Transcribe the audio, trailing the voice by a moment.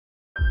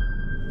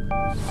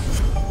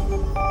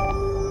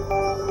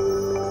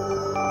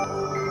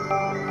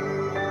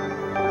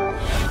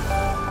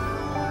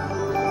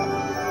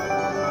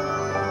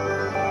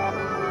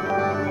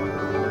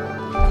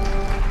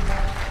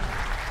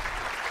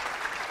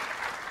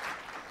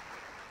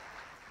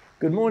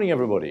Good morning,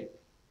 everybody.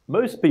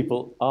 Most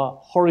people are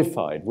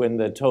horrified when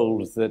they're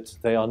told that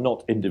they are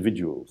not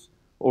individuals,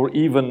 or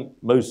even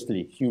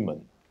mostly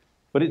human.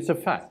 But it's a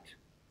fact.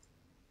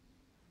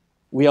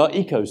 We are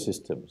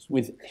ecosystems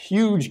with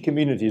huge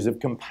communities of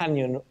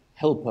companion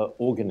helper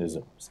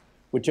organisms,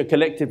 which are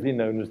collectively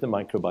known as the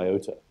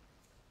microbiota.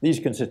 These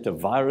consist of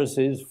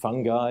viruses,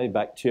 fungi,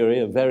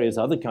 bacteria, various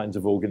other kinds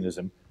of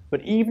organisms.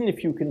 But even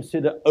if you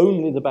consider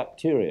only the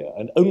bacteria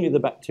and only the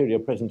bacteria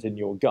present in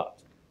your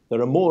gut,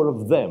 there are more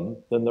of them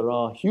than there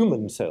are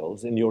human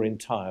cells in your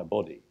entire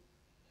body.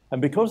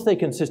 And because they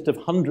consist of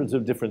hundreds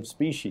of different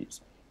species,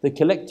 the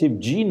collective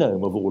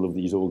genome of all of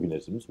these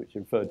organisms, which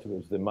is referred to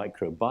as the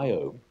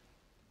microbiome,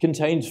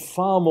 contains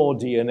far more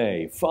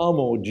DNA, far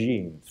more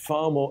genes,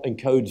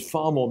 encodes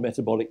far more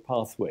metabolic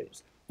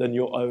pathways than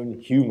your own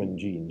human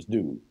genes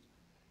do.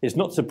 It's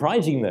not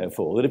surprising,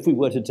 therefore, that if we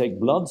were to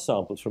take blood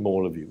samples from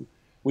all of you,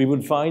 we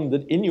would find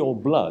that in your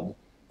blood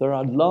there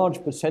are a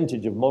large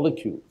percentage of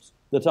molecules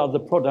that are the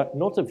product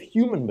not of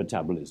human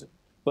metabolism,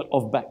 but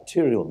of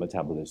bacterial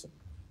metabolism.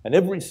 And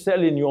every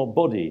cell in your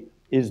body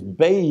is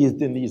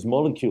bathed in these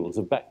molecules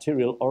of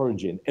bacterial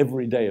origin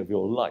every day of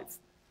your life.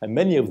 And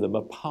many of them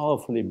are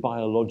powerfully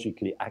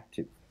biologically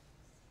active.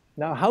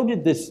 Now, how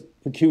did this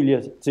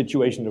peculiar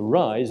situation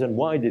arise, and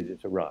why did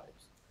it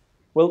arise?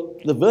 Well,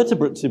 the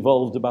vertebrates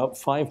evolved about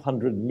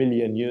 500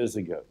 million years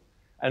ago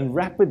and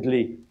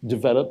rapidly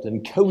developed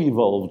and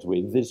co-evolved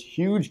with this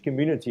huge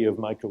community of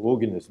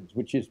microorganisms,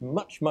 which is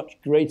much, much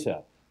greater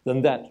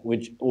than that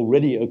which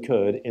already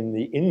occurred in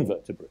the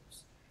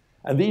invertebrates.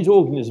 And these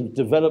organisms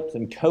developed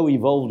and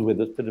co-evolved with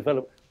us to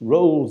develop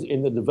roles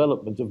in the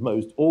development of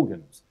most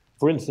organs.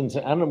 For instance,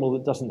 an animal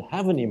that doesn't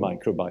have any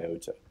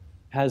microbiota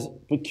has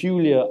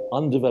peculiar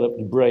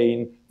undeveloped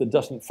brain that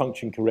doesn't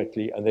function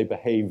correctly, and they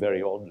behave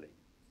very oddly.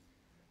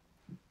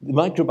 The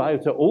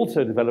microbiota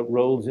also develop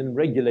roles in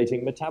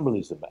regulating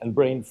metabolism and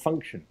brain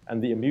function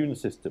and the immune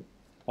system.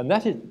 And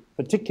that is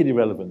particularly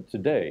relevant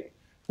today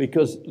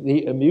because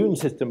the immune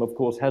system, of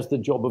course, has the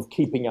job of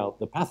keeping out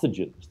the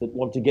pathogens that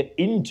want to get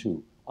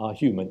into our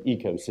human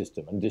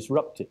ecosystem and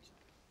disrupt it.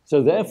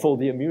 So therefore,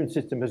 the immune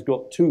system has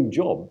got two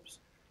jobs.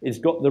 It's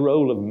got the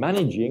role of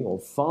managing or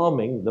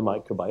farming the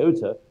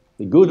microbiota,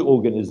 the good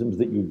organisms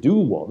that you do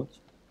want,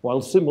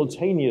 while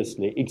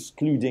simultaneously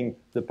excluding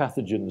the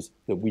pathogens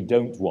that we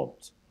don't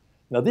want.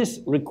 Now, this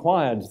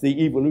required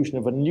the evolution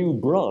of a new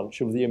branch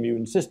of the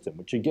immune system,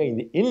 which again,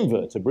 the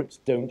invertebrates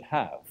don't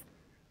have.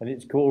 And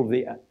it's called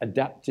the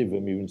adaptive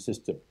immune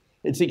system.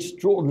 It's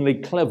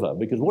extraordinarily clever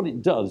because what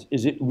it does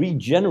is it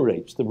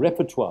regenerates the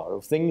repertoire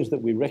of things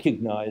that we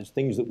recognize,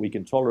 things that we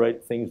can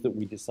tolerate, things that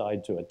we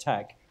decide to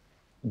attack,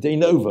 de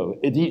novo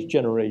at each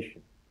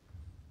generation.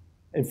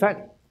 In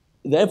fact,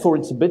 therefore,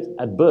 it's a bit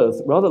at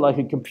birth rather like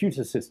a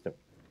computer system.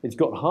 It's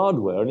got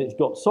hardware and it's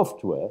got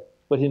software,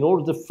 but in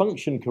order to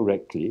function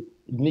correctly,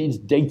 it needs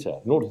data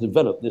in order to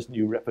develop this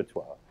new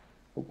repertoire.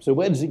 So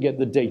where does it get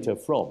the data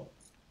from?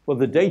 Well,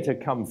 the data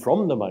come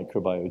from the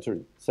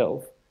microbiota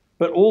itself,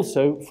 but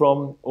also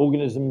from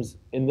organisms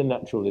in the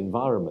natural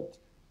environment,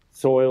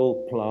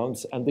 soil,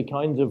 plants, and the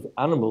kinds of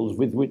animals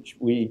with which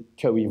we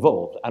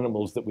co-evolved,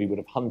 animals that we would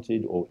have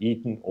hunted or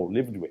eaten or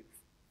lived with.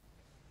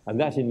 And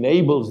that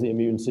enables the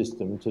immune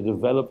system to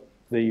develop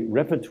the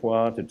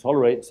repertoire to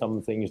tolerate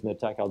some things and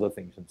attack other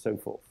things and so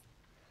forth.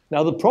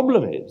 Now, the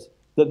problem is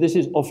that this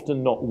is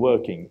often not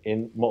working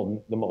in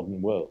the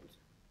modern world.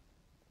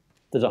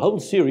 There's a whole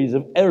series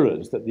of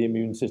errors that the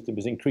immune system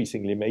is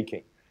increasingly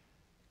making.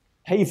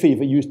 Hay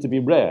fever used to be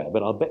rare,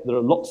 but I'll bet there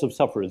are lots of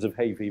sufferers of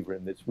hay fever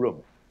in this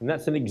room. And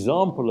that's an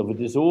example of a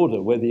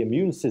disorder where the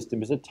immune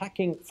system is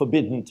attacking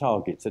forbidden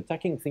targets,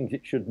 attacking things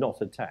it should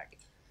not attack.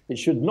 It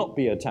should not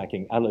be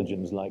attacking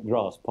allergens like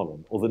grass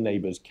pollen or the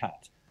neighbor's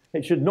cat.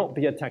 It should not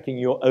be attacking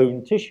your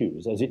own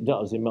tissues, as it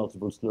does in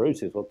multiple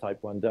sclerosis or type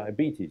 1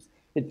 diabetes.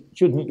 It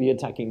shouldn't be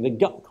attacking the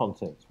gut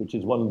contents, which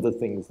is one of the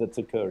things that's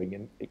occurring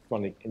in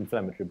chronic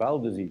inflammatory bowel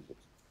diseases.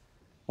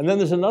 And then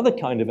there's another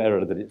kind of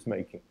error that it's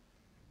making.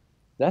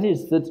 That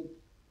is that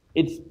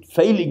it's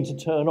failing to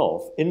turn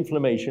off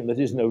inflammation that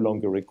is no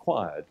longer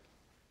required.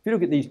 If you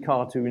look at these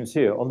cartoons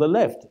here, on the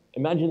left,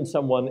 imagine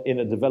someone in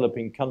a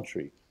developing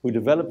country who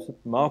develops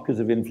markers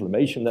of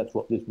inflammation. That's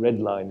what this red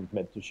line is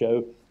meant to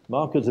show.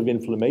 Markers of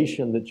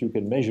inflammation that you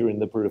can measure in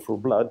the peripheral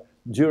blood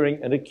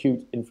during an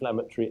acute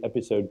inflammatory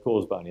episode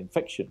caused by an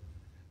infection.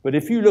 But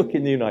if you look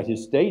in the United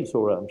States,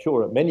 or I'm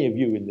sure many of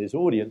you in this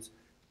audience,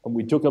 and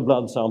we took a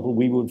blood sample,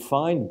 we would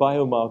find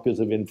biomarkers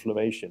of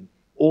inflammation,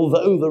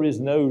 although there is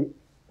no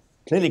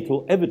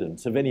clinical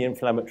evidence of any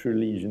inflammatory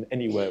lesion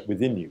anywhere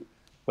within you.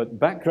 But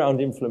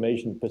background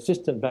inflammation,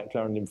 persistent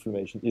background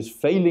inflammation, is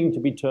failing to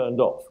be turned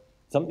off.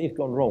 Something's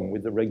gone wrong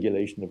with the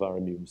regulation of our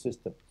immune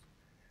system.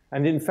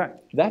 And in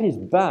fact, that is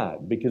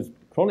bad because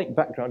Chronic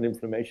background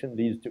inflammation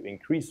leads to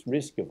increased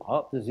risk of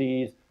heart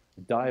disease,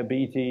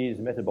 diabetes,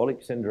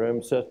 metabolic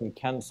syndrome, certain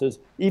cancers,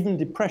 even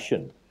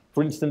depression.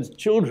 For instance,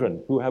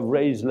 children who have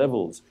raised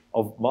levels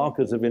of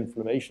markers of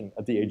inflammation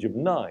at the age of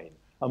 9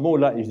 are more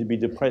likely to be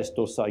depressed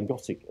or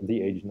psychotic at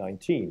the age of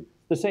 19.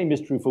 The same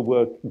is true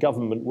for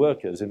government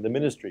workers in the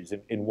ministries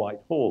in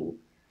Whitehall.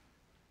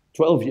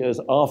 12 years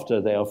after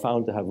they are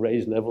found to have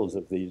raised levels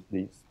of these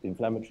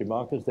inflammatory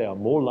markers, they are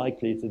more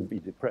likely to be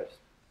depressed.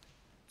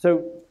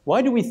 So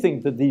why do we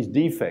think that these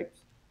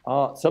defects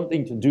are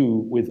something to do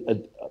with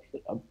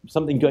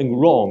something going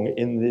wrong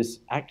in this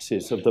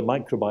axis of the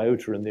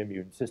microbiota and the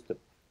immune system?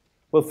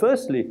 Well,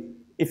 firstly,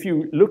 if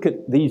you look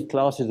at these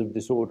classes of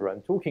disorder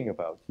I'm talking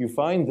about, you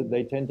find that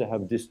they tend to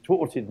have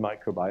distorted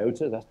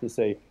microbiota, that's to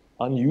say,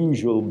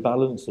 unusual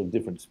balance of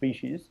different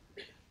species.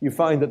 You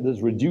find that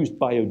there's reduced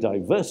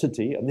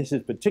biodiversity, and this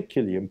is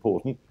particularly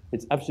important.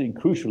 It's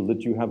absolutely crucial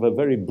that you have a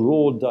very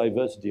broad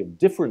diversity of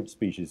different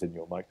species in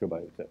your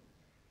microbiota.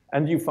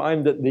 And you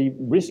find that the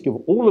risk of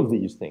all of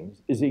these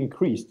things is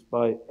increased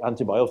by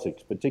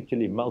antibiotics,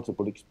 particularly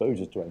multiple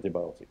exposures to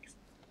antibiotics.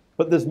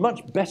 But there's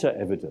much better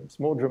evidence,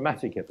 more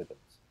dramatic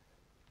evidence.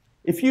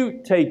 If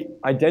you take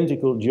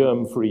identical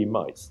germ-free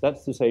mice,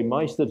 that's to say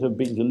mice that have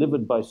been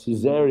delivered by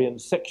caesarean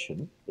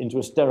section into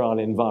a sterile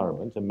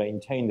environment and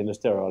maintained in a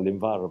sterile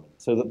environment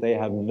so that they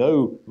have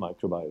no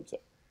microbiota,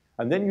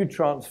 and then you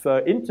transfer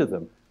into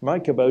them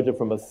microbiota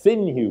from a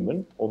thin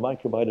human or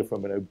microbiota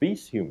from an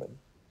obese human,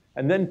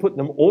 and then put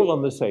them all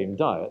on the same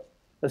diet,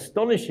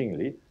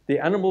 astonishingly, the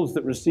animals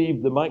that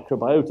received the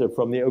microbiota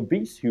from the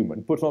obese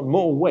human put on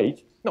more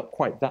weight, not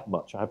quite that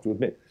much, I have to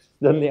admit,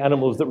 than the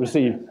animals that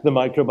received the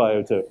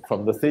microbiota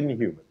from the thin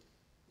human.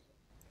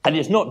 And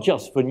it's not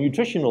just for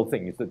nutritional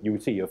things that you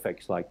see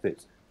effects like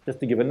this. Just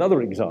to give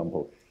another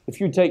example,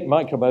 if you take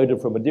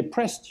microbiota from a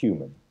depressed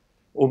human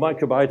or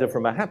microbiota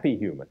from a happy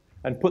human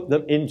and put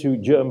them into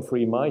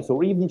germ-free mice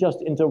or even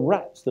just into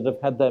rats that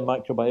have had their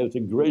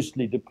microbiota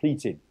grossly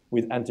depleted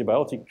with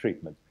antibiotic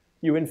treatment,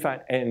 you in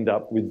fact end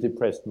up with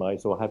depressed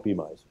mice or happy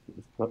mice,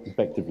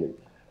 effectively.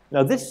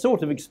 Now, this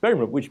sort of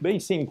experiment, which may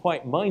seem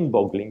quite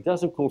mind-boggling,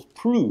 does, of course,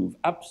 prove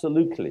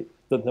absolutely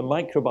that the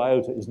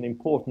microbiota is an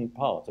important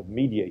part of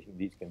mediating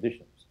these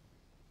conditions.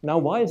 Now,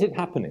 why is it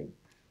happening?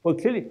 Well,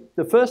 clearly,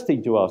 the first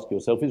thing to ask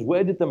yourself is,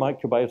 where did the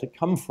microbiota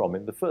come from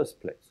in the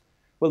first place?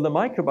 Well, the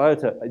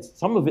microbiota,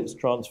 some of it's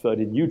transferred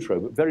in utero,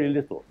 but very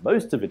little.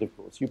 Most of it, of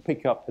course, you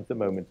pick up at the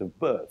moment of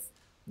birth.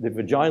 The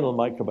vaginal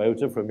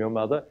microbiota from your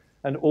mother,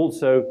 and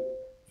also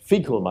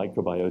fecal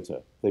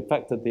microbiota. The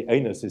fact that the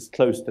anus is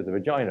close to the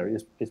vagina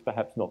is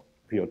perhaps not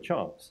pure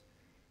chance.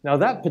 Now,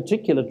 that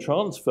particular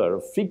transfer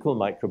of fecal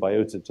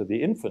microbiota to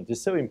the infant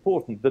is so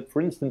important that,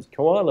 for instance,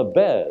 koala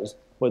bears,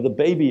 where the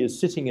baby is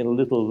sitting in a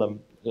little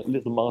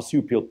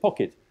marsupial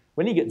pocket,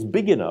 when he gets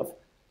big enough,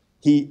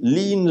 he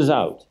leans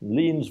out,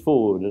 leans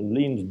forward and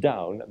leans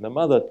down, and the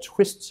mother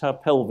twists her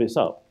pelvis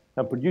up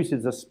and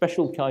produces a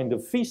special kind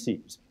of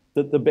feces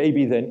that the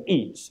baby then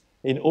eats,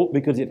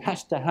 because it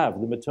has to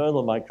have the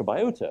maternal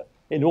microbiota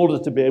in order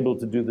to be able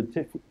to do the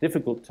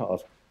difficult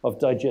task of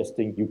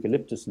digesting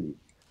eucalyptus leaves.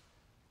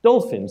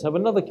 Dolphins have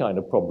another kind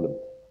of problem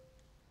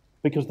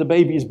because the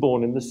baby is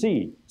born in the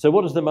sea. So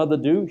what does the mother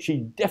do?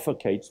 She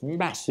defecates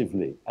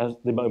massively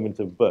at the moment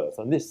of birth,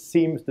 and this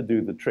seems to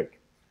do the trick.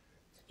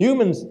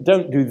 Humans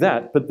don't do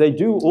that, but they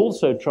do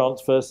also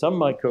transfer some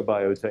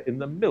microbiota in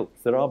the milk.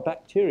 There are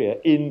bacteria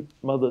in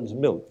mother's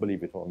milk,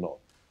 believe it or not.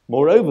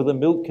 Moreover, the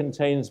milk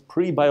contains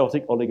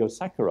prebiotic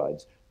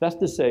oligosaccharides. That's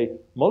to say,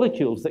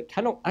 molecules that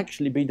cannot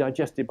actually be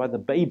digested by the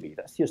baby.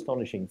 That's the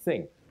astonishing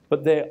thing.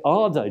 But they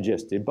are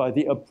digested by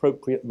the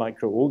appropriate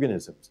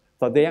microorganisms.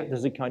 So they act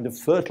as a kind of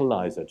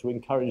fertilizer to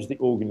encourage the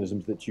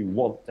organisms that you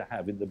want to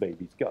have in the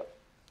baby's gut.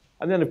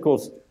 And then, of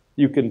course,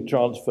 you can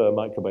transfer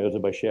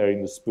microbiota by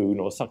sharing the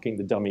spoon or sucking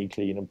the dummy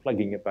clean and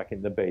plugging it back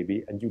in the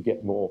baby, and you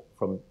get more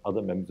from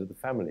other members of the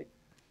family.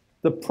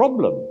 The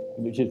problem,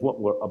 which is what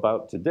we're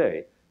about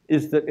today,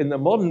 is that in the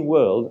modern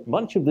world,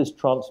 much of this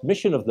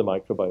transmission of the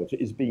microbiota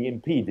is being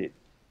impeded.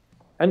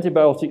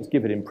 Antibiotics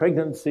given in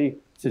pregnancy,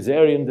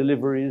 caesarean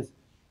deliveries,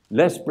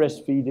 less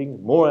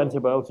breastfeeding, more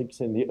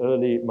antibiotics in the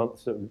early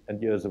months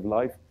and years of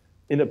life,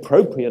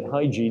 inappropriate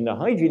hygiene. Now,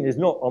 hygiene is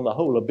not, on the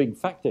whole, a big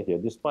factor here,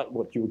 despite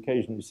what you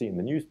occasionally see in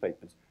the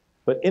newspapers.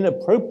 But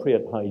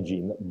inappropriate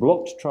hygiene that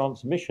blocks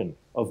transmission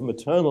of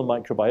maternal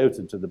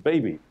microbiota to the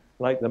baby,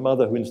 like the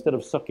mother who, instead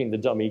of sucking the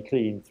dummy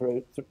clean,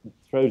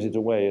 throws it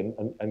away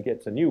and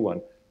gets a new one,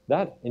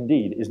 that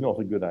indeed is not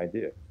a good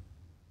idea.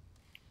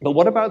 But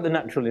what about the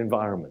natural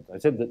environment? I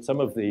said that some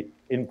of the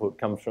input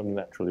comes from the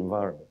natural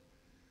environment.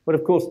 But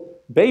of course,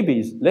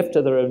 babies left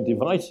to their own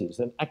devices,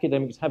 and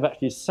academics have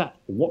actually sat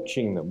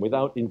watching them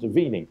without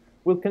intervening,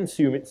 will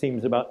consume, it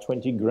seems, about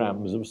 20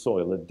 grams of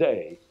soil a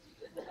day.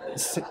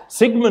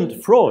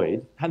 Sigmund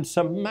Freud had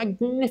some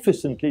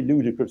magnificently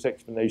ludicrous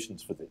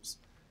explanations for this.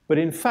 But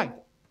in fact,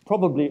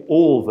 probably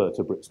all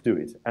vertebrates do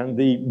it, and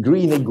the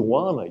green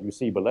iguana you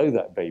see below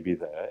that baby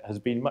there has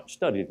been much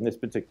studied in this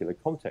particular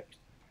context.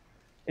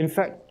 In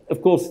fact,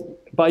 of course,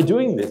 by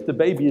doing this, the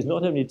baby is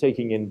not only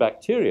taking in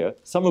bacteria,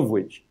 some of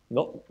which,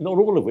 not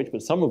all of which,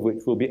 but some of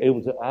which will be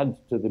able to add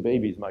to the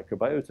baby's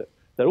microbiota.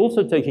 They're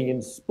also taking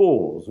in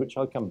spores, which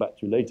I'll come back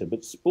to later.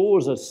 But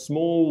spores are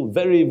small,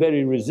 very,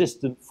 very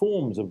resistant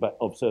forms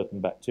of certain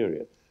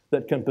bacteria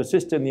that can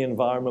persist in the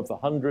environment for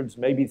hundreds,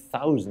 maybe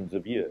thousands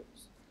of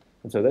years.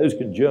 And so those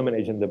can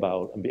germinate in the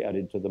bowel and be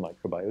added to the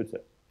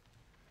microbiota.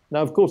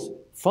 Now, of course,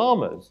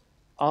 farmers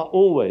are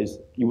always,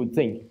 you would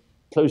think,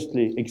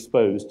 closely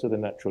exposed to the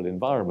natural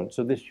environment,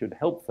 so this should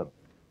help them.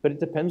 But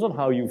it depends on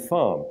how you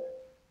farm.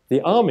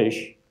 The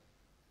Amish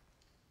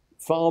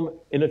farm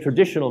in a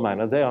traditional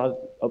manner. They are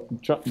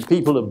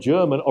people of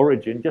German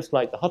origin, just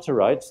like the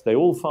Hutterites. They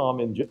all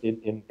farm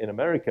in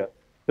America.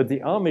 But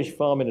the Amish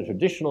farm in a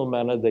traditional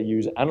manner. They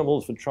use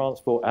animals for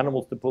transport,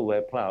 animals to pull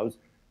their plows.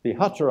 The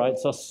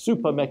Hutterites are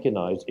super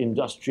mechanized,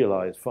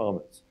 industrialized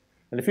farmers.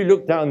 And if you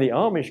look down the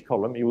Amish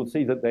column, you will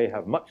see that they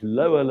have much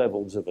lower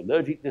levels of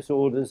allergic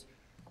disorders.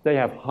 They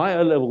have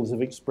higher levels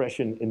of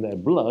expression in their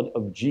blood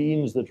of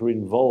genes that are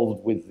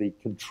involved with the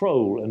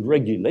control and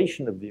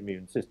regulation of the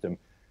immune system.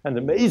 And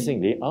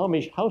amazingly,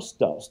 Amish house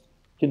dust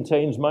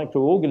contains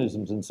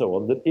microorganisms and so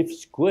on that, if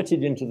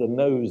squirted into the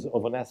nose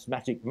of an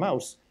asthmatic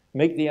mouse,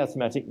 make the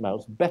asthmatic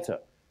mouse better.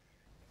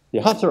 The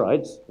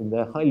Hutterites, in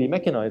their highly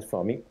mechanized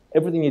farming,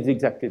 everything is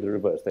exactly the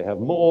reverse. They have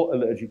more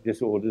allergic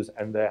disorders,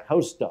 and their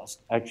house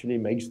dust actually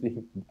makes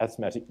the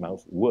asthmatic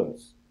mouse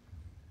worse.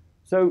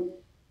 So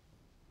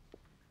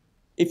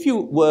if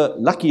you were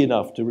lucky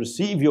enough to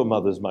receive your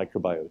mother's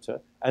microbiota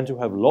and to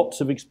have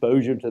lots of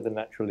exposure to the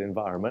natural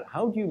environment,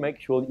 how do you make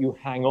sure that you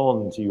hang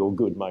on to your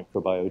good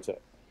microbiota?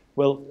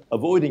 Well,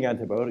 avoiding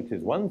antibiotics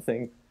is one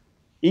thing.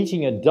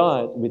 Eating a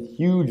diet with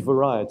huge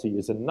variety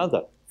is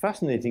another.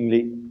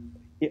 Fascinatingly,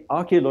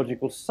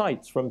 archaeological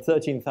sites from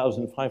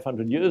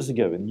 13,500 years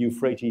ago in the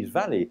Euphrates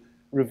Valley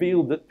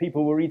revealed that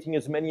people were eating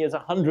as many as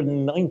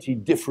 190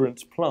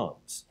 different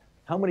plants.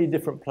 How many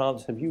different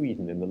plants have you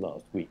eaten in the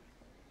last week?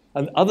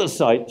 And other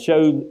sites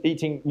show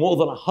eating more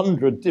than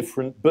 100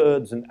 different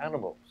birds and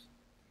animals.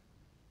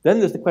 Then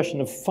there's the question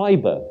of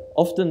fiber,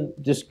 often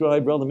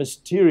described rather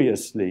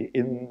mysteriously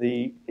in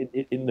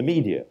the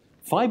media.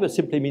 Fiber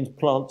simply means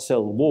plant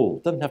cell wall.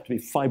 It doesn't have to be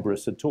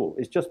fibrous at all.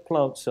 It's just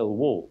plant cell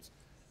walls.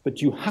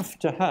 But you have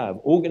to have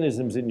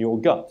organisms in your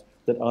gut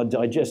that are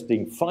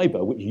digesting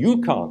fiber, which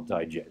you can't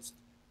digest,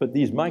 but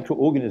these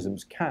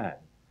microorganisms can.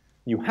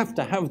 You have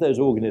to have those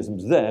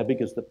organisms there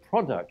because the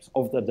products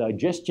of the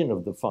digestion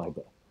of the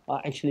fiber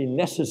are actually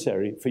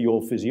necessary for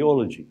your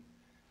physiology,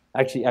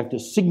 actually act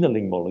as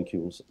signaling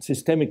molecules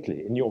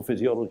systemically in your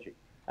physiology,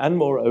 and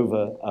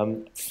moreover,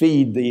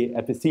 feed the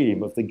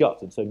epithelium of the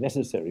gut, and so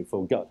necessary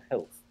for gut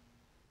health.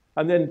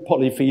 And then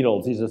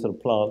polyphenols, these are sort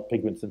of plant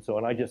pigments and so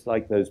on. I just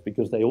like those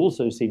because they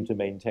also seem to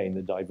maintain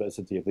the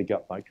diversity of the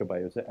gut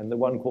microbiota, and the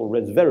one called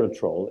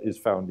resveratrol is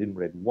found in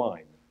red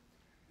wine.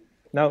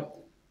 Now,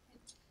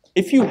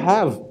 if you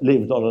have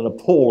lived on an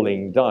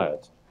appalling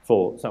diet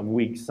for some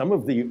weeks, some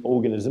of the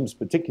organisms,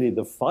 particularly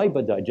the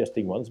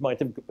fiber-digesting ones, might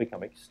have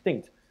become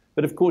extinct.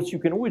 But of course, you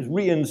can always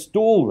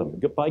reinstall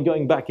them by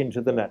going back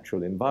into the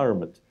natural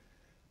environment.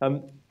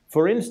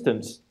 For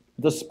instance,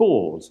 the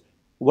spores.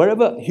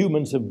 Wherever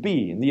humans have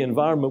been, the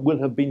environment will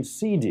have been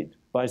seeded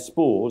by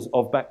spores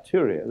of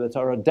bacteria that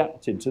are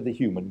adapted to the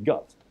human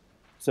gut.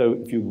 So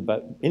if you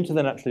go into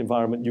the natural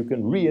environment, you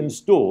can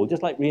reinstall,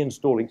 just like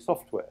reinstalling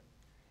software.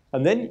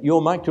 And then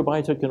your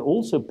microbiota can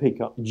also pick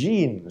up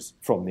genes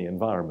from the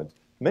environment.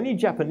 Many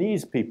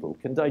Japanese people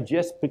can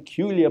digest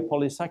peculiar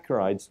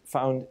polysaccharides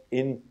found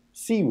in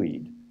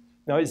seaweed.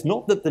 Now, it's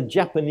not that the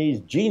Japanese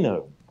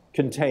genome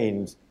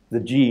contains the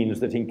genes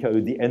that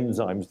encode the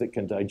enzymes that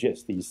can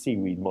digest these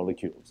seaweed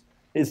molecules.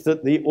 It's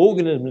that the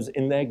organisms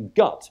in their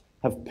gut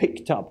have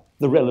picked up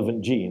the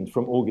relevant genes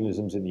from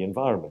organisms in the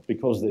environment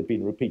because they've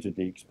been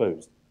repeatedly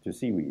exposed to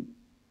seaweed.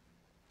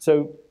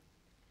 So,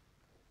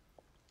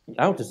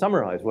 now to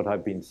summarize what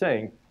I've been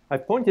saying,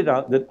 I've pointed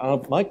out that our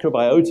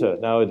microbiota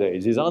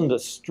nowadays is under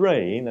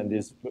strain and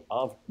is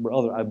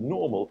rather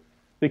abnormal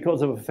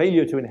because of a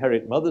failure to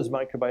inherit mother's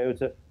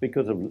microbiota,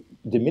 because of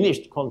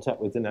diminished contact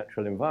with the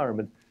natural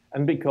environment,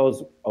 and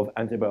because of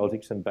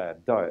antibiotics and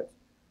bad diet.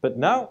 But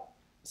now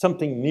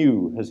something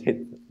new has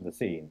hit the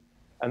scene,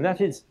 and that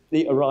is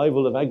the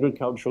arrival of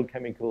agricultural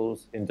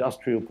chemicals,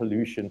 industrial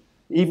pollution,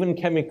 even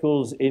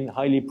chemicals in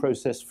highly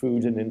processed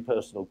food and in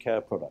personal care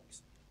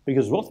products.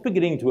 Because what's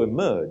beginning to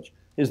emerge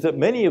is that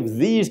many of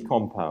these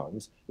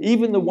compounds,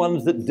 even the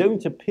ones that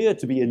don't appear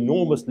to be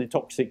enormously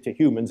toxic to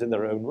humans in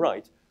their own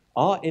right,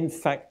 are in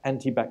fact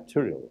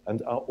antibacterial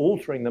and are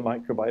altering the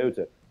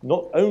microbiota,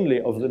 not only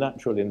of the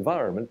natural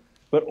environment,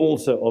 but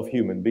also of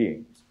human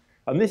beings.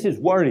 And this is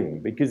worrying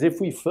because if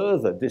we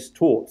further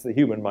distort the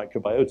human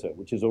microbiota,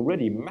 which is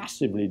already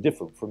massively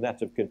different from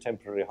that of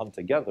contemporary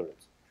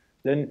hunter-gatherers,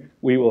 then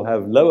we will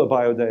have lower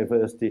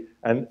biodiversity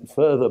and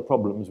further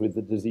problems with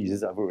the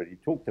diseases I've already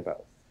talked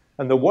about.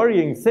 And the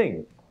worrying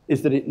thing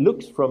is that it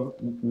looks from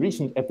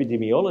recent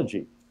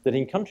epidemiology that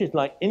in countries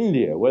like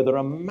India, where there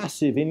are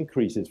massive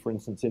increases, for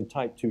instance, in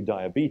type 2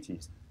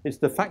 diabetes, it's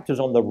the factors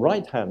on the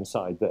right-hand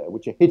side there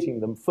which are hitting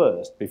them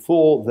first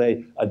before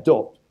they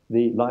adopt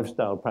the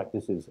lifestyle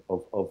practices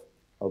of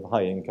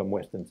high-income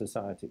Western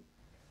society.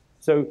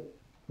 So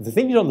the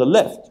things on the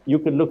left, you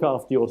can look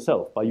after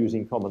yourself by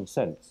using common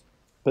sense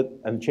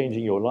and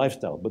changing your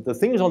lifestyle. But the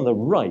things on the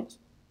right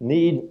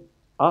need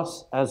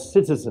us as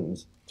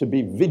citizens to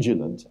be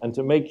vigilant and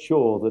to make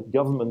sure that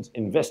governments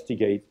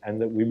investigate and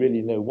that we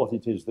really know what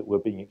it is that we're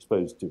being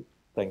exposed to.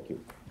 Thank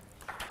you.